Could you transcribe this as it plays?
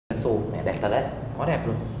xù, mẹ đẹp thật đấy, quá đẹp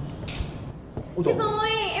luôn. Chết rồi,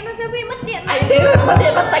 em đang selfie mất điện. Anh thế mất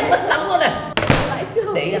điện mất tánh mất trắng luôn này.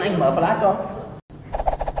 Để anh mở flash cho.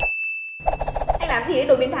 Anh làm gì đấy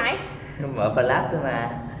đồ biến thái? Mở flash thôi mà.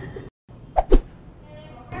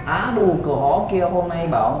 Đồ cờ hó kia hôm nay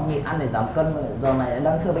bảo nhịn ăn để giảm cân mà giờ này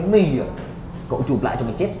đang sơ bánh mì rồi. Cậu chụp lại cho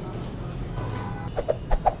mình chết.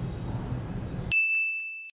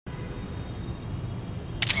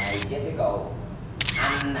 Mày chết với cậu.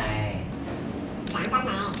 Ăn này. Giảm cân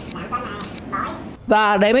này, đói.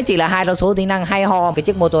 Và đấy mới chỉ là hai trong số tính năng hay ho cái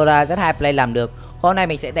chiếc Motorola Z2 Play làm được. Hôm nay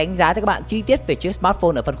mình sẽ đánh giá cho các bạn chi tiết về chiếc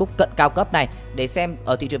smartphone ở phân khúc cận cao cấp này để xem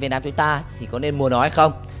ở thị trường Việt Nam chúng ta thì có nên mua nó hay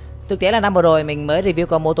không. Thực tế là năm vừa rồi mình mới review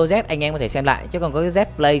con Moto Z, anh em có thể xem lại, chứ còn có cái Z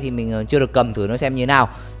Play thì mình chưa được cầm thử nó xem như thế nào.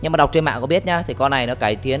 Nhưng mà đọc trên mạng có biết nhá, thì con này nó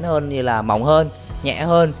cải tiến hơn như là mỏng hơn, nhẹ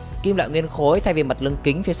hơn, kim loại nguyên khối thay vì mặt lưng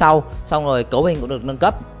kính phía sau, xong rồi cấu hình cũng được nâng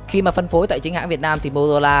cấp. Khi mà phân phối tại chính hãng Việt Nam thì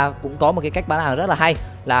Motorola cũng có một cái cách bán hàng rất là hay,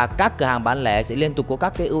 là các cửa hàng bán lẻ sẽ liên tục có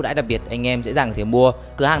các cái ưu đãi đặc biệt, anh em dễ dàng thể mua.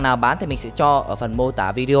 Cửa hàng nào bán thì mình sẽ cho ở phần mô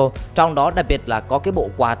tả video. Trong đó đặc biệt là có cái bộ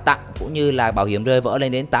quà tặng cũng như là bảo hiểm rơi vỡ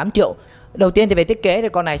lên đến 8 triệu. Đầu tiên thì về thiết kế thì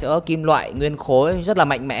con này sẽ có kim loại nguyên khối rất là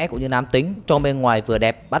mạnh mẽ cũng như nam tính, trong bên ngoài vừa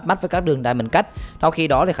đẹp bắt mắt với các đường diamond cut. Sau khi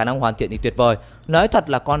đó thì khả năng hoàn thiện thì tuyệt vời. Nói thật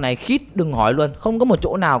là con này khít đừng hỏi luôn, không có một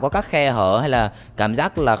chỗ nào có các khe hở hay là cảm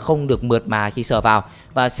giác là không được mượt mà khi sờ vào.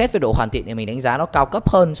 Và xét về độ hoàn thiện thì mình đánh giá nó cao cấp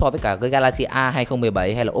hơn so với cả cái Galaxy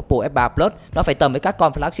A2017 hay là Oppo F3 Plus. Nó phải tầm với các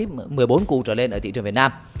con flagship 14 cù trở lên ở thị trường Việt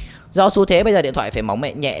Nam. Do xu thế bây giờ điện thoại phải mỏng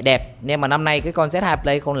mẹ nhẹ đẹp nên mà năm nay cái con Z2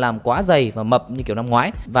 Play không làm quá dày và mập như kiểu năm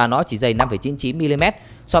ngoái, và nó chỉ dày 5,99mm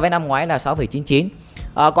so với năm ngoái là 6,99.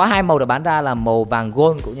 Có hai màu được bán ra là màu vàng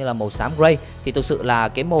gold cũng như là màu xám gray. Thì thực sự là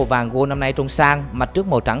cái màu vàng gold năm nay trông sang, mặt trước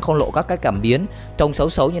màu trắng không lộ các cái cảm biến trông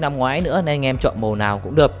xấu như năm ngoái nữa, nên anh em chọn màu nào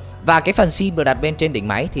cũng được. Và cái phần sim được đặt bên trên đỉnh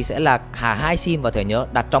máy thì sẽ là cả hai sim và thẻ nhớ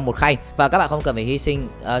đặt trong một khay, và các bạn không cần phải hy sinh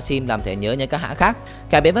sim làm thẻ nhớ như các hãng khác.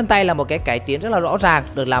 Cảm biến vân tay là một cái cải tiến rất là rõ ràng,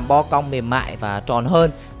 được làm bo cong mềm mại và tròn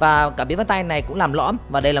hơn, và cảm biến vân tay này cũng làm lõm,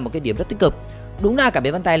 và đây là một cái điểm rất tích cực. Đúng là cảm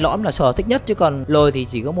biến vân tay lõm là sờ thích nhất, chứ còn lồi thì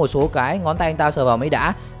chỉ có một số cái ngón tay anh ta sờ vào mới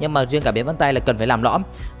đã, nhưng mà riêng cảm biến vân tay là cần phải làm lõm.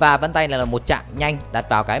 Và vân tay này là một chạm nhanh, đặt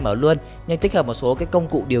vào cái mở luôn, nhưng tích hợp một số cái công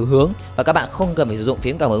cụ điều hướng, và các bạn không cần phải sử dụng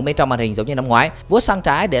phím cảm ứng bên trong màn hình giống như năm ngoái. Vuốt sang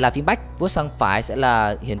trái để là phím back, vuốt sang phải sẽ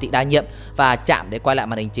là hiển thị đa nhiệm, và chạm để quay lại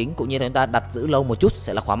màn hình chính, cũng như là chúng ta đặt giữ lâu một chút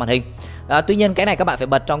sẽ là khóa màn hình. Tuy nhiên cái này các bạn phải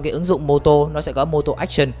bật trong cái ứng dụng Moto, nó sẽ có Moto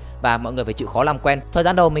Action và mọi người phải chịu khó làm quen. Thời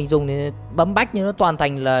gian đầu mình dùng thì bấm back nhưng nó toàn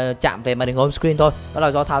thành là chạm về màn hình home screen thôi, đó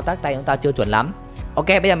là do thao tác tay chúng ta chưa chuẩn lắm. Ok,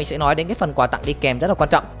 bây giờ mình sẽ nói đến cái phần quà tặng đi kèm rất là quan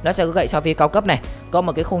trọng. Nó sẽ có gậy selfie cao cấp này, có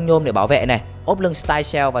một cái khung nhôm để bảo vệ này, ốp lưng Style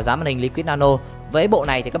Shell và dán màn hình Liquid Nano. Với bộ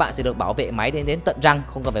này thì các bạn sẽ được bảo vệ máy đến tận răng,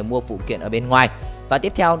 không cần phải mua phụ kiện ở bên ngoài. Và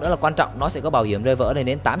tiếp theo nữa là quan trọng, nó sẽ có bảo hiểm rơi vỡ lên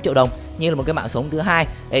đến 8 triệu đồng, như là một cái mạng sống thứ hai.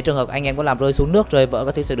 Để trường hợp anh em có làm rơi xuống nước, rơi vỡ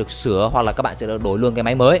có thể sẽ được sửa, hoặc là các bạn sẽ được đổi luôn cái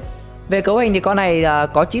máy mới. Về cấu hình thì con này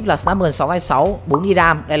có chip là Snapdragon 626, 4GB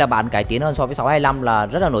RAM. Đây là bản cải tiến hơn so với 625, là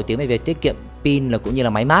rất là nổi tiếng về việc tiết kiệm pin là cũng như là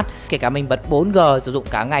máy mát. Kể cả mình bật 4G sử dụng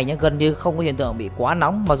cả ngày nhé, gần như không có hiện tượng bị quá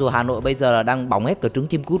nóng, mặc dù Hà Nội bây giờ là đang bỏng hết cả trứng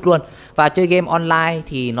chim cút luôn. Và chơi game online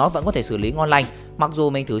thì nó vẫn có thể xử lý ngon lành. Mặc dù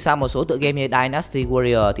mình thử sang một số tựa game như Dynasty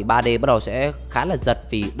Warrior thì 3D bắt đầu sẽ khá là giật,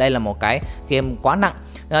 vì đây là một cái game quá nặng.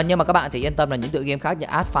 Nhưng mà các bạn thì yên tâm là những tựa game khác như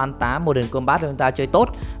Asphalt 8, Modern Combat chúng ta chơi tốt.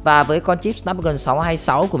 Và với con chip Snapdragon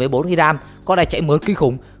 626 cùng với 4GB RAM, con này chạy mượt kinh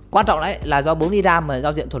khủng. Quan trọng đấy là do 4GB RAM mà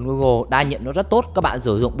giao diện thuần Google, đa nhiệm nó rất tốt. Các bạn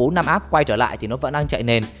sử dụng 4-5 app quay trở lại thì nó vẫn đang chạy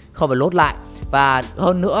nền, không phải load lại. Và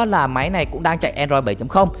hơn nữa là máy này cũng đang chạy Android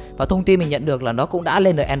 7.0. Và thông tin mình nhận được là nó cũng đã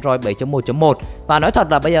lên được Android 7.1.1. Và nói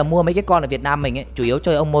thật là bây giờ mua mấy cái con ở Việt Nam mình ấy, chủ yếu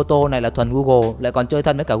chơi ông Moto này là thuần Google, lại còn chơi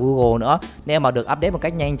thân với cả Google nữa, nên mà được update một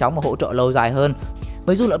cách nhanh chóng và hỗ trợ lâu dài hơn.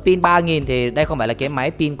 Với dung lượng pin 3000 thì đây không phải là cái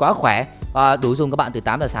máy pin quá khỏe, đủ dùng các bạn từ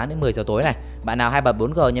 8 giờ sáng đến 10 giờ tối này. Bạn nào hay bật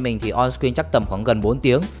 4G như mình thì on screen chắc tầm khoảng gần 4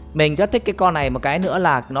 tiếng. Mình rất thích cái con này, một cái nữa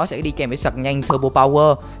là nó sẽ đi kèm với sạc nhanh Turbo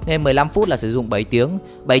Power, nên 15 phút là sử dụng 7 tiếng.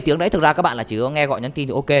 7 tiếng đấy thực ra các bạn là chỉ có nghe gọi nhắn tin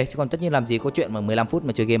thì ok, chứ còn tất nhiên làm gì có chuyện mà 15 phút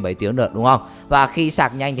mà chơi game 7 tiếng được, đúng không? Và khi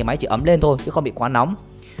sạc nhanh thì máy chỉ ấm lên thôi chứ không bị quá nóng.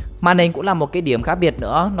 Màn hình cũng là một cái điểm khác biệt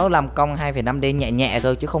nữa, nó làm cong 2,5D nhẹ nhẹ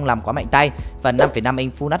thôi chứ không làm quá mạnh tay, và 5,5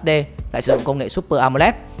 inch Full HD, lại sử dụng công nghệ Super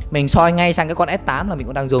AMOLED. Mình soi ngay sang cái con S8 là mình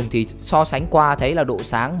cũng đang dùng thì so sánh qua thấy là độ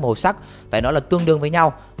sáng, màu sắc phải nói là tương đương với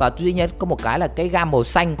nhau. Và duy nhất có một cái là cái gam màu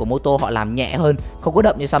xanh của Moto họ làm nhẹ hơn, không có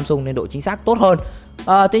đậm như Samsung nên độ chính xác tốt hơn.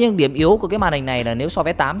 Thế nhưng điểm yếu của cái màn hình này là nếu so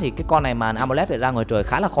với 8 thì cái con này màn AMOLED để ra ngoài trời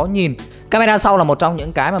khá là khó nhìn. Camera sau là một trong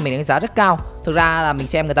những cái mà mình đánh giá rất cao. Thực ra là mình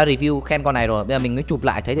xem người ta review khen con này rồi, bây giờ mình mới chụp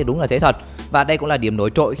lại thấy thì đúng là thế thật. Và đây cũng là điểm nổi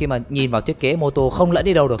trội khi mà nhìn vào thiết kế Moto không lẫn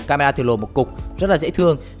đi đâu được. Camera thì lồi một cục rất là dễ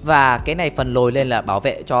thương, và cái này phần lồi lên là bảo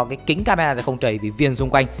vệ cho cái kính camera sẽ không trầy vì viền xung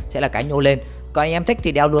quanh sẽ là cái nhô lên. Còn anh em thích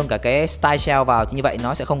thì đeo luôn cả cái style shell vào, thì như vậy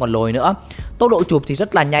nó sẽ không còn lồi nữa. Tốc độ chụp thì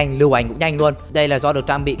rất là nhanh, lưu ảnh cũng nhanh luôn. Đây là do được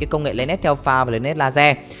trang bị cái công nghệ lấy nét theo pha và lấy nét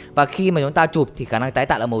laser. Và khi mà chúng ta chụp thì khả năng tái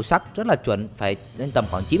tạo lại màu sắc rất là chuẩn, phải lên tầm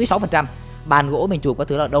khoảng 96%. Bàn gỗ mình chụp các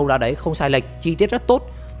thứ là đâu ra đấy, không sai lệch, chi tiết rất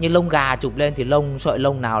tốt. Như lông gà chụp lên thì sợi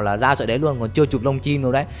lông nào là ra sợi đấy luôn, còn chưa chụp lông chim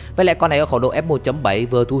đâu đấy. Với lại con này có khẩu độ f1.7,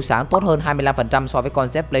 vừa thu sáng tốt hơn 25% so với con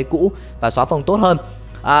Z Play cũ và xóa phông tốt hơn.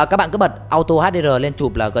 Các bạn cứ bật auto HDR lên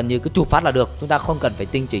chụp là gần như cứ chụp phát là được, chúng ta không cần phải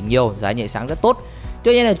tinh chỉnh nhiều, giải nhạy sáng rất tốt.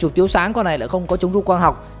 Tuy nhiên là chụp thiếu sáng con này lại không có chống rung quang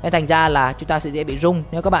học, nên thành ra là chúng ta sẽ dễ bị rung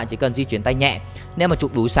nếu các bạn chỉ cần di chuyển tay nhẹ. Nếu mà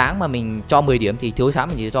chụp đủ sáng mà mình cho 10 điểm thì thiếu sáng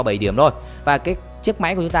mình chỉ cho 7 điểm thôi. Và cái chiếc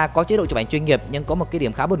máy của chúng ta có chế độ chụp ảnh chuyên nghiệp, nhưng có một cái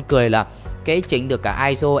điểm khá buồn cười là cái chỉnh được cả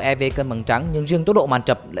ISO, EV, cân bằng trắng, nhưng riêng tốc độ màn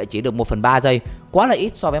chập lại chỉ được 1/3 giây, quá là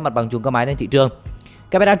ít so với mặt bằng chung các máy trên thị trường.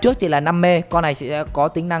 Camera trước thì là 5M, con này sẽ có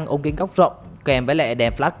tính năng ống kính góc rộng kèm với lại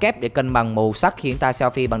đèn flash kép để cân bằng màu sắc khi chúng ta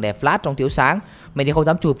selfie bằng đèn flash trong thiếu sáng. Mình thì không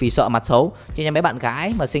dám chụp vì sợ mặt xấu, cho nên mấy bạn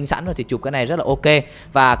gái mà xinh sẵn rồi thì chụp cái này rất là ok.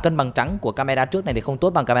 Và cân bằng trắng của camera trước này thì không tốt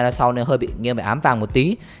bằng camera sau nên hơi bị nghiêng về ám vàng một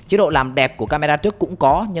tí. Chế độ làm đẹp của camera trước cũng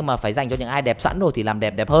có, nhưng mà phải dành cho những ai đẹp sẵn rồi thì làm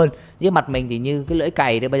đẹp hơn. Như mặt mình thì như cái lưỡi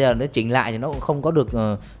cày thì bây giờ nó chỉnh lại thì nó cũng không có được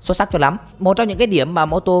xuất sắc cho lắm. Một trong những cái điểm mà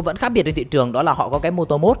Moto vẫn khác biệt trên thị trường đó là họ có cái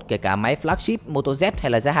Moto Mode, kể cả máy flagship Moto Z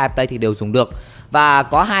hay là Z2 Play thì đều dùng được. Và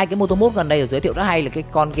có hai cái Moto Mode gần đây được giới thiệu rất hay là cái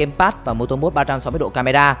con gamepad và Moto Mode 360 độ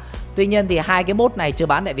camera. Tuy nhiên thì hai cái mode này chưa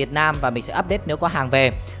bán tại Việt Nam và mình sẽ update nếu có hàng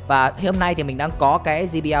về. Và hôm nay thì mình đang có cái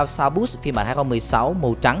JBL Sound Boost phiên bản 2016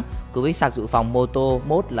 màu trắng cùng với sạc dự phòng Moto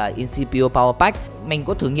Mode là Incipio Power Pack. Mình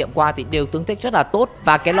có thử nghiệm qua thì đều tương thích rất là tốt.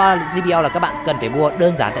 Và cái loa JBL là các bạn cần phải mua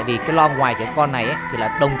đơn giản, tại vì cái loa ngoài cái con này ấy, thì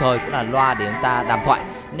là đồng thời cũng là loa để chúng ta đàm thoại.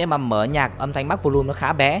 Nên mà mở nhạc âm thanh max volume nó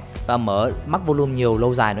khá bé, và mở max volume nhiều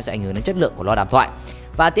lâu dài nó sẽ ảnh hưởng đến chất lượng của loa đàm thoại.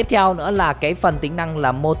 Và tiếp theo nữa là cái phần tính năng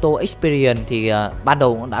là Moto Experience thì ban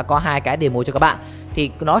đầu cũng đã có hai cái demo cho các bạn.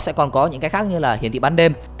 Thì nó sẽ còn có những cái khác như là hiển thị ban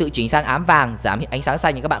đêm, tự chỉnh sang ám vàng, giảm ánh sáng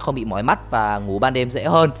xanh để các bạn không bị mỏi mắt và ngủ ban đêm dễ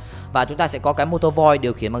hơn. Và chúng ta sẽ có cái Moto Voice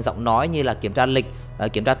điều khiển bằng giọng nói như là kiểm tra lịch,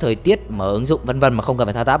 kiểm tra thời tiết, mở ứng dụng vân vân mà không cần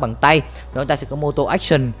phải thao tác bằng tay. Rồi chúng ta sẽ có Moto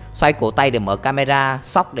Action, xoay cổ tay để mở camera,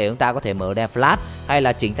 sóc để chúng ta có thể mở đèn flash hay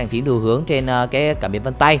là chỉnh thành phím điều hướng trên cái cảm biến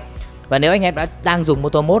vân tay. Và nếu anh em đang dùng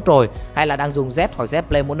Moto Mode rồi hay là đang dùng Z hoặc Z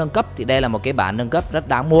Play muốn nâng cấp thì đây là một cái bản nâng cấp rất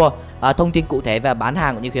đáng mua. Thông tin cụ thể về bán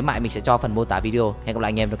hàng cũng như khuyến mại mình sẽ cho phần mô tả video. Hẹn gặp lại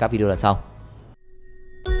anh em trong các video lần sau.